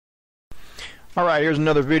Alright, here's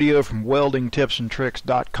another video from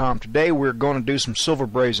weldingtipsandtricks.com. Today we're going to do some silver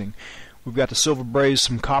brazing. We've got to silver braze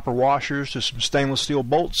some copper washers to some stainless steel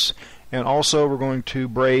bolts, and also we're going to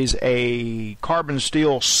braze a carbon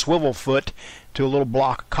steel swivel foot to a little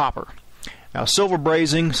block of copper. Now, silver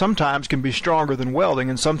brazing sometimes can be stronger than welding,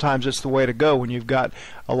 and sometimes it's the way to go when you've got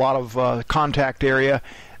a lot of contact area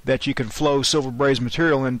that you can flow silver braze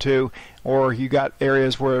material into, or you got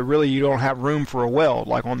areas where really you don't have room for a weld.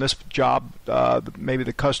 Like on this job, maybe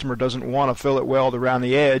the customer doesn't want to fillet weld around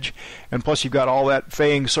the edge, and plus you've got all that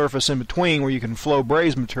faying surface in between where you can flow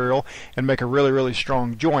braze material and make a really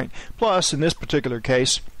strong joint. Plus, in this particular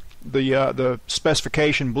case, the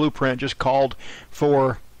specification blueprint just called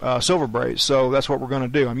for silver braze, so that's what we're going to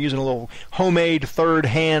do. I'm using a little homemade third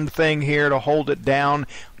hand thing here to hold it down.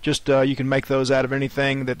 Just you can make those out of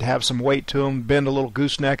anything that have some weight to them. Bend a little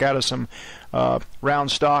gooseneck out of some round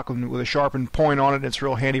stock with a sharpened point on it. It's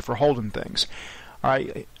real handy for holding things.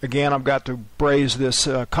 Alright, again, I've got to braze this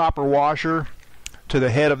copper washer to the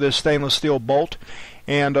head of this stainless steel bolt.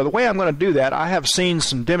 And the way I'm going to do that, I have seen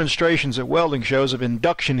some demonstrations at welding shows of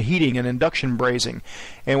induction heating and induction brazing.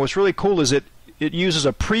 And what's really cool is it uses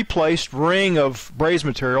a pre-placed ring of braze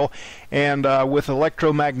material, and with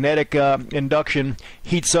electromagnetic induction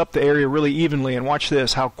heats up the area really evenly. And watch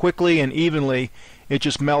this, how quickly and evenly it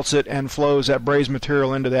just melts it and flows that braze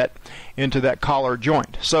material into that collar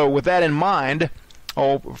joint. So with that in mind,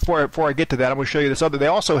 before I get to that, I'm going to show you this other. They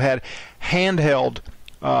also had handheld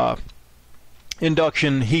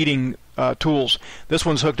induction heating tools. This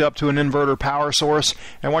one's hooked up to an inverter power source,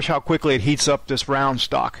 and watch how quickly it heats up this round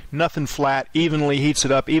stock. Nothing flat, evenly heats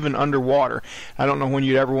it up, even underwater. I don't know when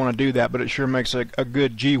you'd ever want to do that, but it sure makes a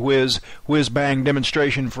good gee whiz bang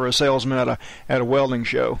demonstration for a salesman at a welding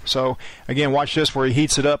show. So again, watch this where he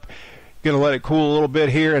heats it up. Gonna let it cool a little bit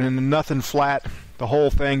here, and then nothing flat. The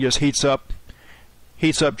whole thing just heats up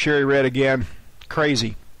cherry red again.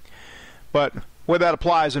 Crazy. But where that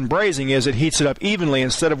applies in brazing is it heats it up evenly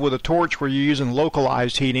instead of with a torch where you're using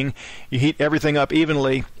localized heating. You heat everything up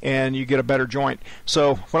evenly and you get a better joint.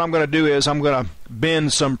 So what I'm going to do is I'm going to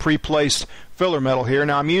bend some pre-placed filler metal here.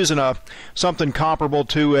 Now I'm using something comparable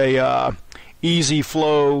to a Easy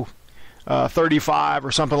Flow 35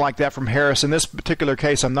 or something like that from Harris. In this particular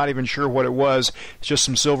case, I'm not even sure what it was. It's just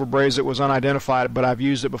some silver braze that was unidentified, but I've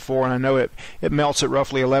used it before, and I know it melts at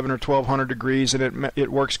roughly 11 or 1200 degrees, and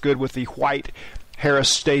it works good with the white Harris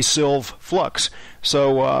Stay Silv flux.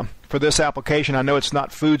 So for this application, I know it's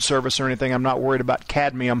not food service or anything. I'm not worried about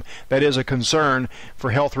cadmium. That is a concern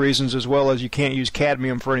for health reasons, as well as you can't use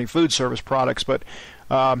cadmium for any food service products. But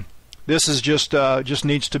this is just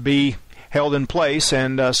needs to be held in place,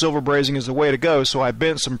 and silver brazing is the way to go. So I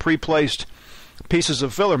bent some pre-placed pieces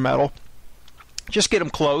of filler metal. Just get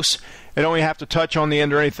them close. They don't even have to touch on the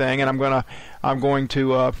end or anything. And I'm going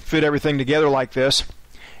to fit everything together like this,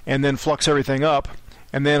 and then flux everything up.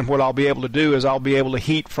 And then what I'll be able to do is I'll be able to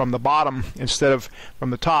heat from the bottom instead of from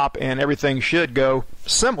the top, and everything should go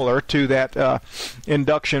similar to that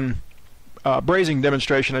induction brazing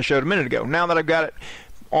demonstration I showed a minute ago. Now that I've got it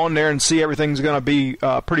on there and see everything's going to be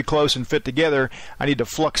pretty close and fit together, I need to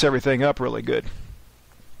flux everything up really good.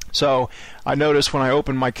 So I noticed when I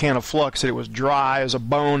opened my can of flux that it was dry as a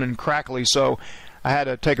bone and crackly, so I had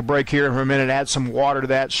to take a break here for a minute, add some water to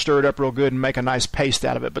that, stir it up real good, and make a nice paste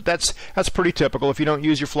out of it. But that's pretty typical. If you don't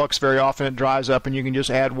use your flux very often, it dries up, and you can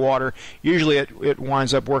just add water. Usually it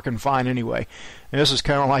winds up working fine anyway. And this is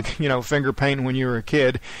kind of like, you know, finger painting when you were a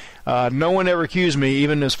kid. No one ever accused me,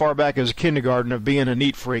 even as far back as kindergarten, of being a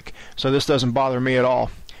neat freak, so this doesn't bother me at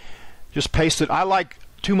all. Just paste it. I like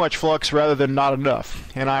too much flux rather than not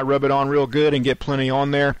enough, and I rub it on real good and get plenty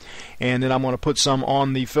on there, and then I'm going to put some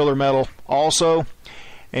on the filler metal also.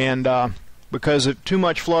 And because too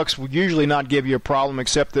much flux will usually not give you a problem,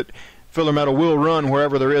 except that filler metal will run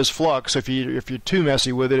wherever there is flux. If you're too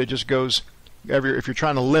messy with it, it just goes. If you're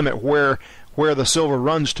trying to limit where the silver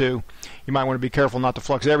runs to, you might want to be careful not to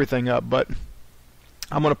flux everything up. But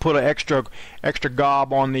I'm going to put an extra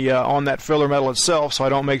gob on that filler metal itself, so I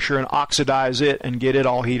don't make sure and oxidize it and get it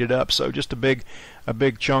all heated up. So just a big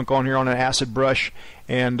chunk on here on an acid brush,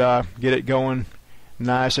 and get it going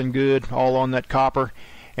nice and good all on that copper.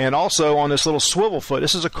 And also on this little swivel foot.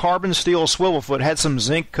 This is a carbon steel swivel foot. It had some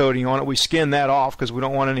zinc coating on it. We skinned that off because we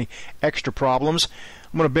don't want any extra problems.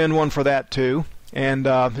 I'm going to bend one for that too. And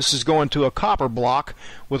this is going to a copper block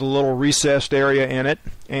with a little recessed area in it.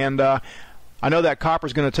 And I know that copper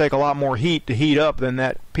is going to take a lot more heat to heat up than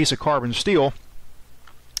that piece of carbon steel.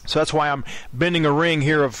 So that's why I'm bending a ring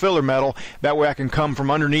here of filler metal. That way I can come from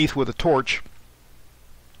underneath with a torch,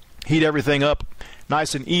 heat everything up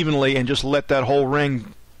nice and evenly, and just let that whole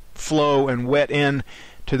ring flow and wet in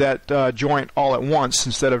to that joint all at once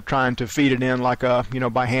instead of trying to feed it in like a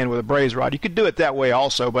by hand with a braze rod. You could do it that way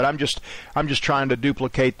also, but I'm just trying to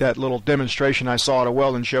duplicate that little demonstration I saw at a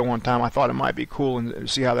welding show one time. I thought it might be cool and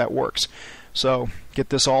see how that works. So get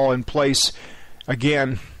this all in place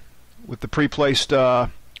again with the pre-placed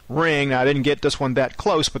ring. Now, I didn't get this one that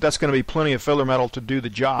close, but that's going to be plenty of filler metal to do the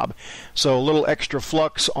job. So a little extra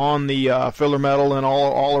flux on the filler metal and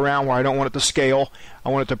all around where I don't want it to scale. I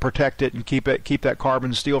want it to protect it and keep that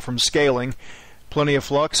carbon steel from scaling. Plenty of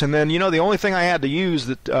flux. And then the only thing I had to use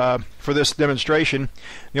that for this demonstration,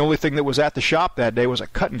 the only thing that was at the shop that day was a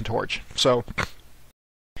cutting torch. So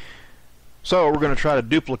we're going to try to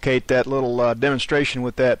duplicate that little demonstration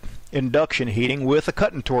with that induction heating with a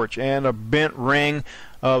cutting torch and a bent ring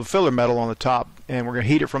of filler metal on the top, and we're going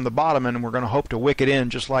to heat it from the bottom, and we're going to hope to wick it in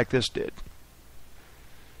just like this did.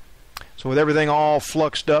 So with everything all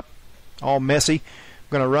fluxed up, all messy,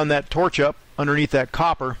 I'm going to run that torch up underneath that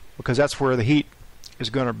copper because that's where the heat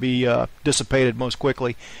is going to be dissipated most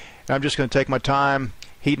quickly. And I'm just going to take my time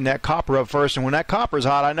heating that copper up first, and when that copper is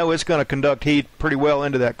hot, I know it's going to conduct heat pretty well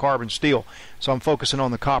into that carbon steel, so I'm focusing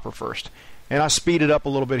on the copper first. And I speed it up a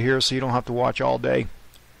little bit here so you don't have to watch all day.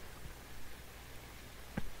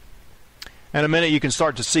 In a minute you can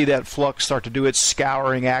start to see that flux start to do its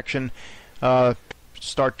scouring action,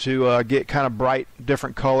 start to get kind of bright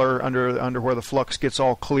different color under where the flux gets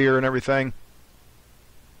all clear and everything.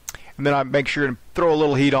 And then I make sure to throw a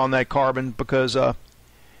little heat on that carbon because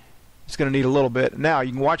it's going to need a little bit. Now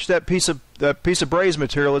you can watch that piece of braze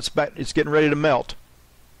material. It's getting ready to melt.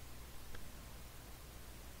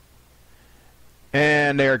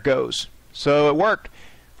 And there it goes. So it worked.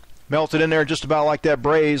 Melted in there just about like that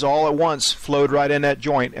braze all at once, flowed right in that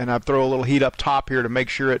joint, and I throw a little heat up top here to make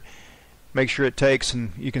sure it takes,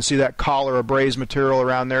 and you can see that collar of braze material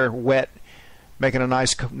around there wet, making a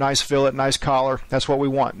nice fillet, nice collar. That's what we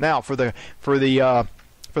want. Now for the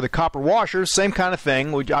copper washer, same kind of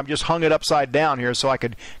thing. I've just hung it upside down here so I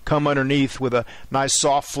could come underneath with a nice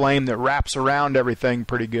soft flame that wraps around everything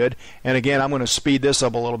pretty good. And again, I'm going to speed this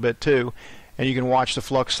up a little bit too. And you can watch the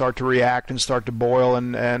flux start to react and start to boil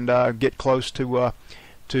and get close to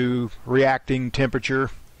reacting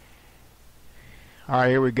temperature. All right,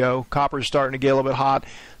 here we go. Copper's starting to get a little bit hot.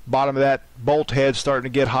 Bottom of that bolt head's starting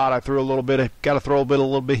to get hot. Got to throw a little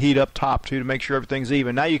bit of heat up top too to make sure everything's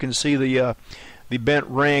even. Now you can see the bent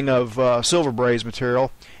ring of silver braze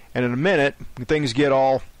material, and in a minute when things get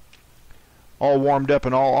all warmed up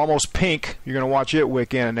and almost pink, you're going to watch it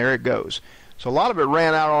wick in, and there it goes. So a lot of it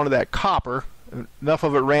ran out onto that copper. Enough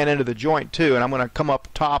of it ran into the joint too, and I'm going to come up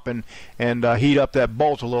top and heat up that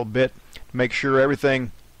bolt a little bit to make sure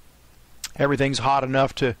everything's hot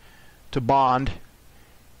enough to bond,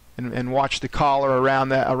 and watch the collar around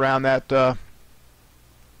that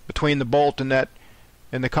between the bolt and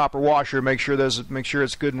the copper washer. Make sure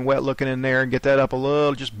it's good and wet looking in there, and get that up a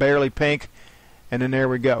little, just barely pink, and then there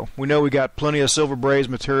we go. We know we got plenty of silver braze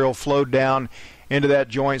material flowed down into that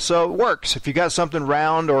joint, so it works. If you got something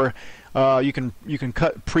round, or you can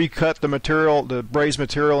pre-cut the material, the braze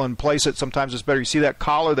material, and place it. Sometimes it's better. You see that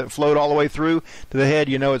collar that flowed all the way through to the head,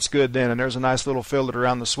 you know it's good then, and there's a nice little fillet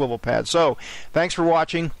around the swivel pad. So thanks for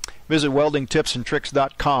watching. Visit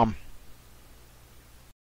weldingtipsandtricks.com.